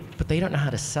great, but they don't know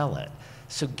how to sell it.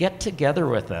 So get together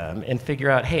with them and figure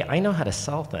out, hey, I know how to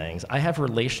sell things. I have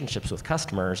relationships with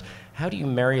customers. How do you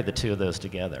marry the two of those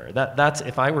together? That's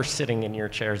if I were sitting in your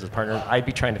chairs as partners, I'd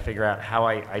be trying to figure out how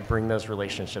I bring those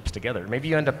relationships together. Maybe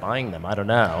you end up buying them, I don't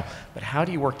know. But how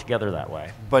do you work together that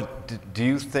way? But do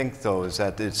you think, though, is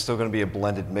that it's still going to be a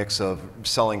blended mix of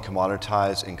selling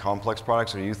commoditized and complex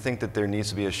products, or do you think that there needs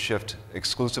to be a shift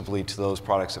exclusively to those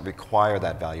products that require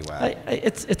that value add?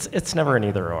 It's never an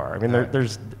either or. I mean,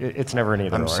 it's never an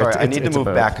either or. I'm sorry, I need to move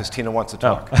back because Tina wants to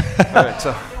talk. Oh. All right,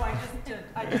 so. No,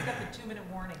 I just got the 2-minute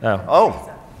warning. Oh.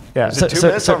 Yeah, Is it 2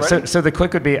 minutes already? So the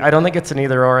quick would be, I don't think it's an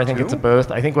either or, I think it's a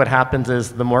both. I think what happens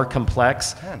is the more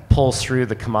complex pulls through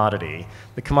the commodity.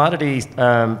 The commodity,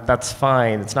 that's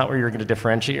fine, it's not where you're going to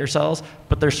differentiate yourselves,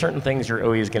 but there's certain things you're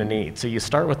always going to need. So you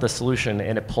start with the solution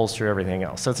and it pulls through everything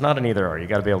else. So it's not an either or, you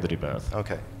got to be able to do both.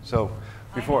 Okay, so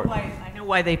before. I know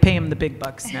why they pay him the big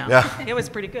bucks now. Yeah. It was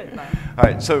pretty good. But. All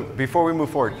right, so before we move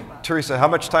forward, Teresa, how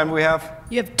much time do we have?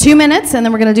 You have 2 minutes, and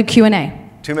then we're going to do Q&A.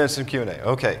 2 minutes in Q&A.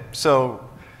 Okay, so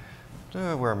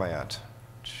where am I at?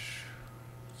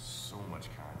 So much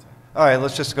content. All right,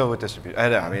 let's just go with distribution.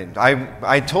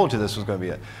 I told you this was going to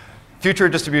be it. Future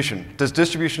of distribution. Does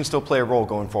distribution still play a role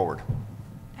going forward?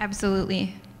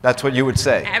 Absolutely. That's what you would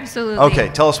say? Absolutely. Okay,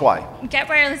 tell us why. Get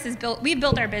Wireless is built. We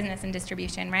built our business in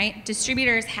distribution, right?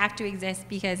 Distributors have to exist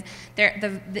because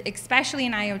especially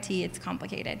in IoT, it's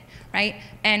complicated, right?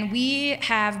 And we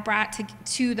have brought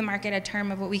to the market a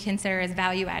term of what we consider as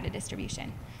value-added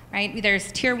distribution, right?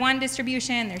 There's tier 1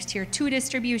 distribution, there's tier 2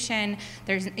 distribution.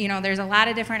 There's a lot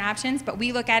of different options, but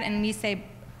we look at it and we say,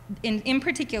 in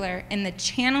particular, in the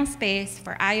channel space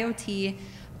for IoT.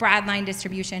 Broadline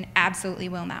distribution absolutely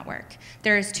will not work.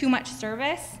 There is too much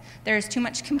service, there is too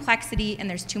much complexity, and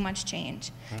there's too much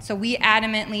change. So we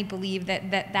adamantly believe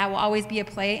that will always be a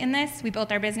play in this. We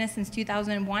built our business since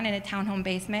 2001 in a townhome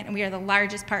basement, and we are the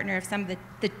largest partner of some of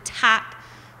the top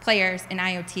players in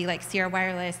IoT, like Sierra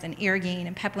Wireless and Airgain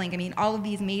and Peplink. I mean, all of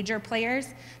these major players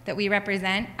that we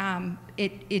represent,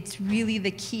 it's really the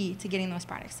key to getting those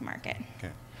products to market. Okay.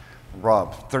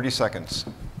 Rob, 30 seconds.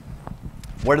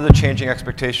 What are the changing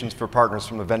expectations for partners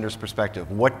from the vendor's perspective?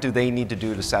 What do they need to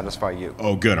do to satisfy you?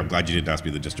 Oh, good. I'm glad you didn't ask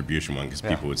me the distribution one because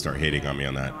people would start hating on me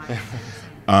on that.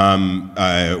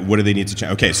 What do they need to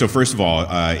change? Okay, so first of all,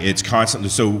 it's constantly,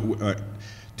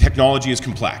 technology is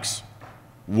complex.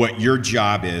 What your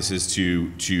job is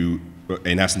to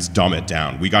in essence, dumb it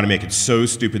down. We got to make it so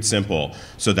stupid simple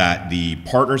so that the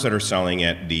partners that are selling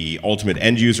it, the ultimate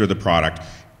end user of the product,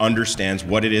 understands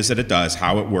what it is that it does,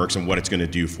 how it works, and what it's going to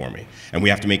do for me. And we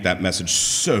have to make that message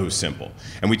so simple.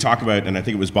 And we talk about, and I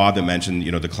think it was Bob that mentioned,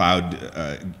 the cloud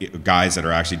guys that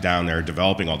are actually down there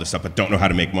developing all this stuff, but don't know how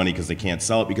to make money because they can't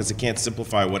sell it, because they can't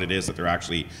simplify what it is that they're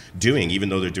actually doing, even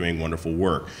though they're doing wonderful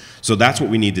work. So that's what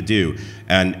we need to do.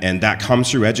 And that comes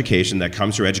through education, that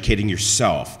comes through educating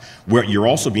yourself. What you're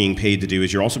also being paid to do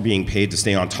is you're also being paid to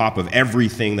stay on top of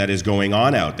everything that is going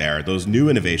on out there, those new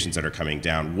innovations that are coming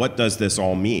down. What does this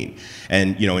all mean? mean?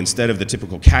 And instead of the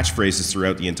typical catchphrases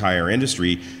throughout the entire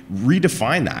industry,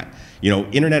 redefine that.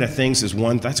 Internet of Things is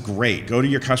one, that's great. Go to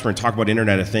your customer and talk about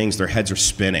Internet of Things, their heads are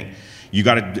spinning. You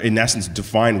got to, in essence,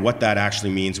 define what that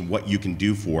actually means and what you can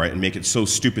do for it and make it so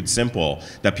stupid simple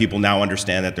that people now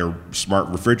understand that their smart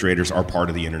refrigerators are part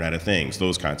of the Internet of Things,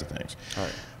 those kinds of things. All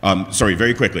right. Sorry,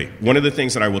 very quickly. One of the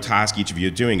things that I will task each of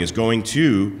you doing is going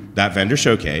to that vendor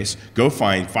showcase, go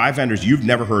find 5 vendors you've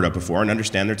never heard of before and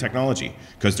understand their technology.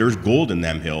 Because there's gold in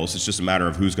them hills, it's just a matter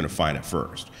of who's going to find it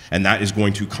first. And that is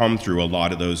going to come through a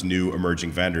lot of those new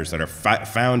emerging vendors that have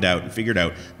found out and figured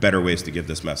out better ways to give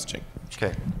this messaging.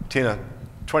 Okay, Tina,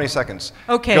 20 seconds.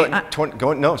 Okay.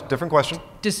 No, different question.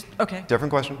 Okay. Different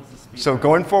question. So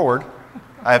going forward,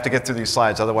 I have to get through these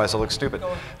slides, otherwise I'll look stupid.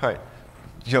 All right.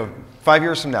 5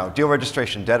 years from now, deal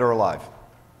registration, dead or alive?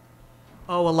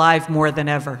 Oh, alive more than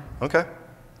ever. Okay.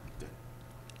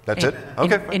 That's it?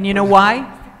 Okay. And you know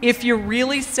why? If you're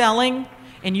really selling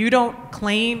and you don't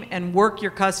claim and work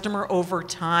your customer over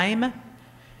time,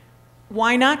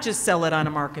 why not just sell it on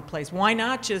a marketplace? Why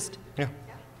not just,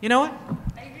 you know what?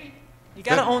 I agree. You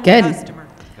got to own the customer.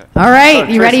 All right,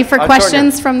 you Tracy, ready for I'll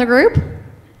questions from the group?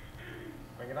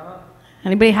 Bring it on.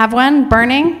 Anybody have one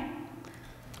burning?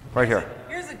 Right here.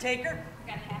 Here's a taker.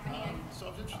 So I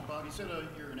was interested, Bob, you said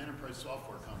you're an enterprise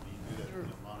software company. You do that with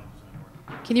Vonage design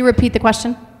work. Can you repeat the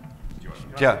question?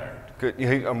 Yeah, good.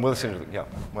 I'm listening. Yeah,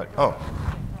 what? Oh,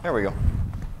 there we go.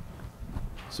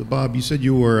 So Bob, you said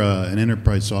you were an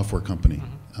enterprise software company,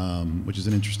 which is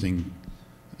an interesting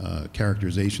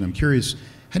characterization. I'm curious,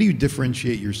 how do you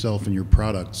differentiate yourself and your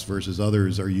products versus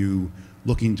others? Are you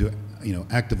looking to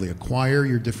actively acquire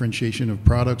your differentiation of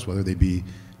products, whether they be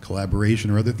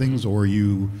collaboration or other things, or are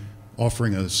you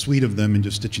offering a suite of them and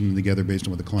just stitching them together based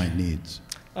on what the client needs?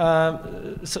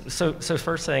 So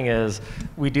first thing is,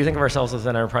 we do think of ourselves as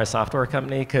an enterprise software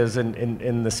company because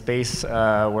in the space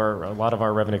where a lot of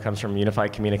our revenue comes from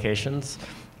unified communications,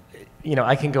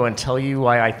 I can go and tell you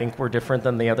why I think we're different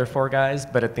than the other 4 guys,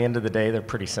 but at the end of the day, they're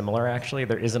pretty similar, actually.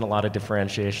 There isn't a lot of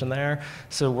differentiation there.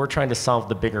 So we're trying to solve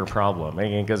the bigger problem.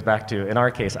 And it goes back to, in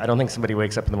our case, I don't think somebody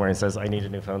wakes up in the morning and says, I need a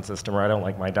new phone system, or I don't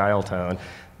like my dial tone.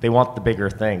 They want the bigger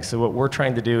thing. So what we're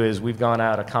trying to do is we've gone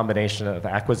out a combination of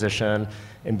acquisition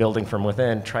and building from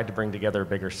within, tried to bring together a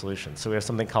bigger solution. So we have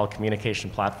something called Communication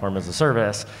Platform as a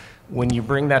Service. When you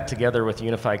bring that together with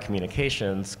unified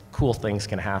communications, cool things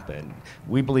can happen.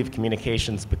 We believe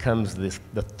communications becomes the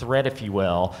thread, if you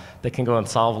will, that can go and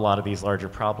solve a lot of these larger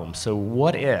problems. So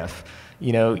what if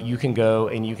you can go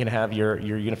and you can have your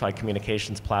unified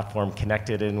communications platform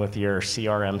connected in with your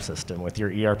CRM system, with your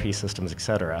ERP systems, et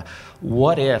cetera.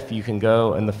 What if you can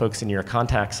go and the folks in your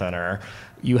contact center,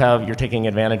 you're taking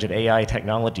advantage of AI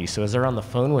technology. So as they're on the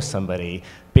phone with somebody,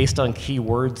 based on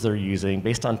keywords they're using,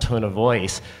 based on tone of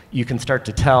voice, you can start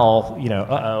to tell,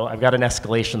 uh-oh, I've got an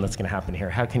escalation that's going to happen here.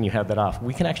 How can you head that off?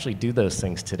 We can actually do those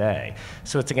things today.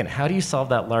 So it's, again, how do you solve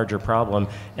that larger problem?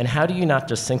 And how do you not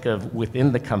just think of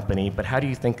within the company, but how do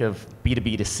you think of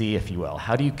B2B to C, if you will?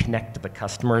 How do you connect to the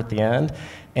customer at the end?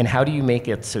 And how do you make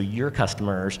it so your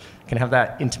customers can have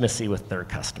that intimacy with their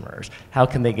customers? How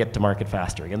can they get to market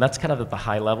faster? And that's kind of at the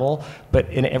high level, but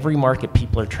in every market,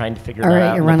 people are trying to figure that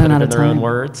out. You're running out of in their own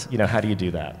time. words, how do you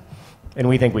do that? And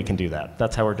we think we can do that.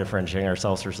 That's how we're differentiating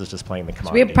ourselves versus just playing the So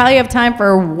commodity. we probably have time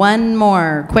for one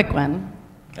more quick one.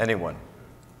 Anyone?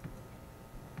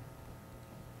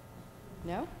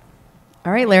 No?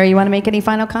 All right, Larry, you want to make any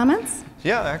final comments?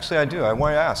 Yeah, actually I do. I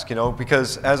want to ask,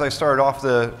 because as I started off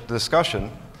the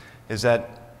discussion, is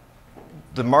that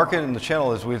the market and the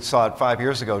channel as we saw it 5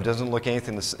 years ago doesn't look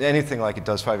anything like it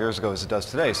does 5 years ago as it does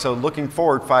today. So looking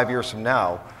forward 5 years from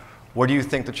now, what do you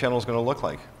think the channel is going to look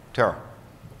like? Tara?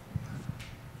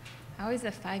 Always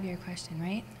a 5-year question,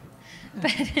 right?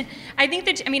 But I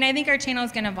think our channel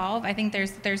is going to evolve. I think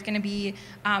there's going to be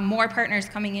more partners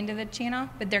coming into the channel,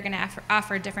 but they're going to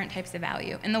offer different types of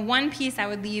value. And the one piece I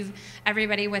would leave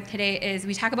everybody with today is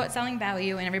we talk about selling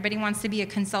value, and everybody wants to be a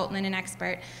consultant and an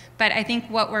expert. But I think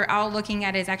what we're all looking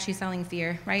at is actually selling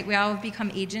fear, right? We all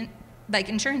become like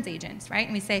insurance agents, right?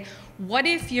 And we say, what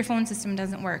if your phone system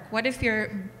doesn't work? What if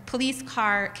your police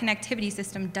car connectivity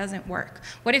system doesn't work?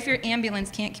 What if your ambulance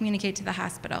can't communicate to the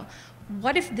hospital?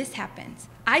 What if this happens?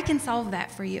 I can solve that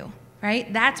for you,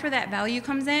 right? That's where that value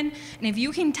comes in. And if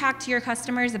you can talk to your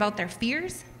customers about their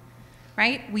fears,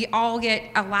 right, we all get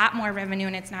a lot more revenue,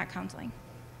 and it's not counseling.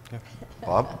 Yeah.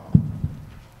 Bob?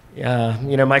 Yeah,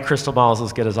 my crystal ball is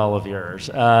as good as all of yours.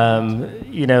 The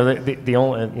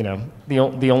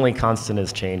only constant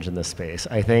is change in this space.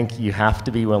 I think you have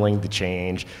to be willing to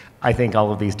change. I think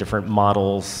all of these different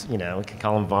models, we can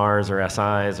call them VARs or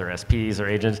SIs or SPs or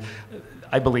agents.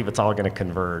 I believe it's all going to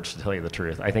converge, to tell you the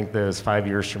truth. I think those 5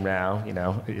 years from now, you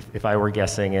know, if I were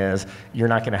guessing, is you're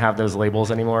not going to have those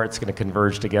labels anymore. It's going to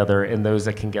converge together, and those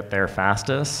that can get there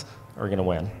fastest are going to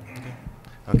win.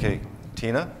 Okay,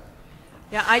 Tina?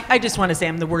 Yeah, I just want to say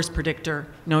I'm the worst predictor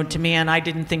known to man. I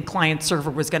didn't think client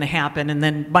server was going to happen, and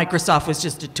then Microsoft was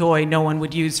just a toy no one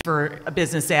would use for a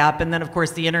business app, and then of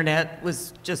course the internet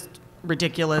was just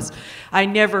ridiculous. I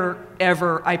never,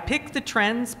 ever, I pick the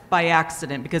trends by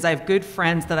accident because I have good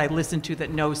friends that I listen to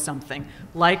that know something,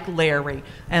 like Larry,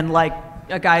 and like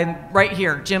a guy right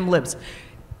here, Jim Libbs.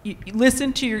 You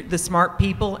listen to the smart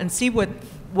people and see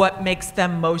what makes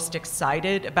them most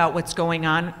excited about what's going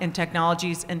on in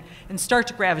technologies, and start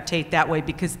to gravitate that way,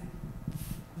 because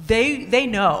they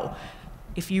know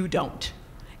if you don't.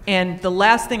 And the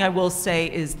last thing I will say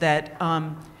is that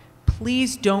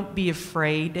please don't be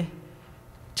afraid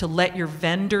to let your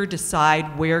vendor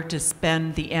decide where to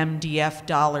spend the MDF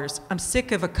dollars. I'm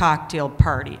sick of a cocktail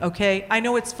party, okay? I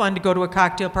know it's fun to go to a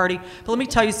cocktail party, but let me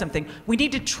tell you something. We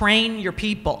need to train your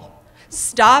people.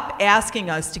 Stop asking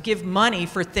us to give money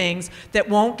for things that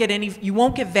you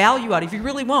won't get value out of. You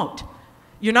really won't.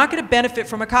 You're not going to benefit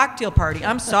from a cocktail party.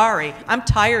 I'm sorry. I'm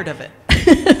tired of it.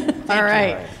 All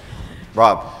right.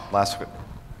 Rob, last one.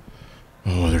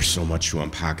 Oh, there's so much to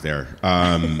unpack there.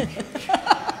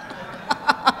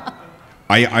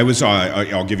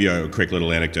 I'll give you a quick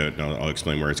little anecdote, and I'll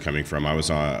explain where it's coming from. I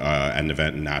was at an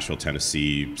event in Nashville,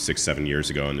 Tennessee, 6-7 years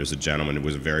ago, and there's a gentleman, it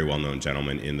was a very well-known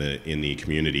gentleman in the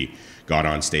community, got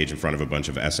on stage in front of a bunch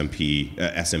of SMB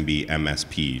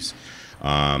MSPs,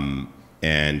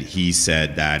 and he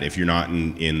said that if you're not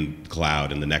in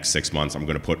cloud in the next 6 months, I'm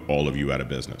going to put all of you out of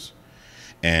business.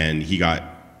 And he got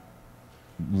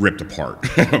ripped apart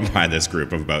by this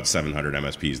group of about 700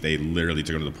 MSPs. They literally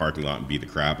took him to the parking lot and beat the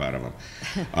crap out of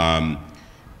him.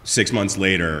 6 months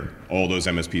later, all those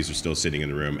MSPs are still sitting in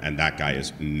the room, and that guy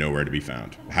is nowhere to be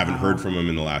found. Haven't heard from him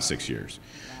in the last 6 years.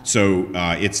 So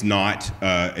it's not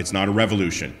a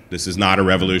revolution. This is not a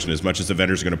revolution. As much as the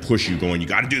vendors are going to push you, going, you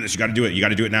got to do this, you got to do it, you got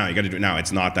to do it now, you got to do it now.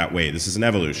 It's not that way. This is an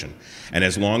evolution. And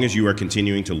as long as you are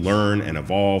continuing to learn and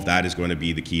evolve, that is going to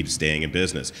be the key to staying in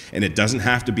business. And it doesn't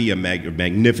have to be a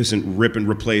magnificent rip and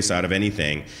replace out of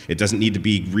anything. It doesn't need to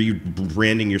be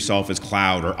rebranding yourself as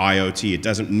cloud or IoT. It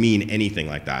doesn't mean anything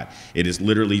like that. It is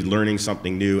literally learning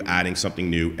something new, adding something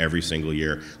new every single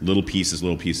year. Little pieces,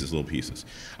 little pieces, little pieces.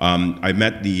 I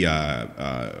met the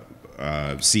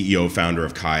CEO founder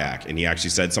of Kayak, and he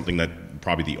actually said something that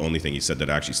probably the only thing he said that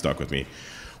actually stuck with me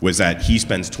was that he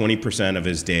spends 20% of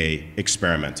his day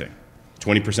experimenting.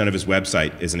 20% of his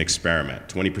website is an experiment.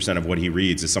 20% of what he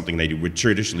reads is something that you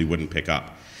traditionally wouldn't pick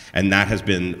up. And that has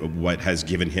been what has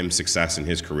given him success in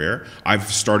his career.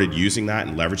 I've started using that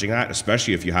and leveraging that,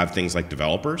 especially if you have things like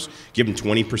developers. Give them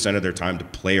 20% of their time to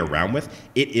play around with.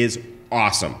 It is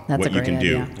awesome what you can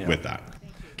do with that.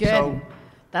 Good. So,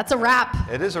 that's a wrap.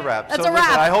 It is a wrap. That's so a wrap.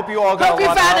 Listen, I hope you all got hope a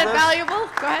lot you found out of it this. valuable.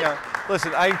 Go ahead. Yeah.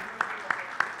 Listen,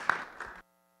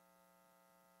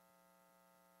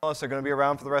 are going to be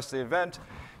around for the rest of the event.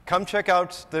 Come check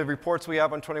out the reports we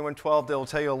have on 2112. They'll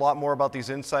tell you a lot more about these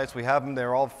insights. We have them.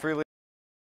 They're all freely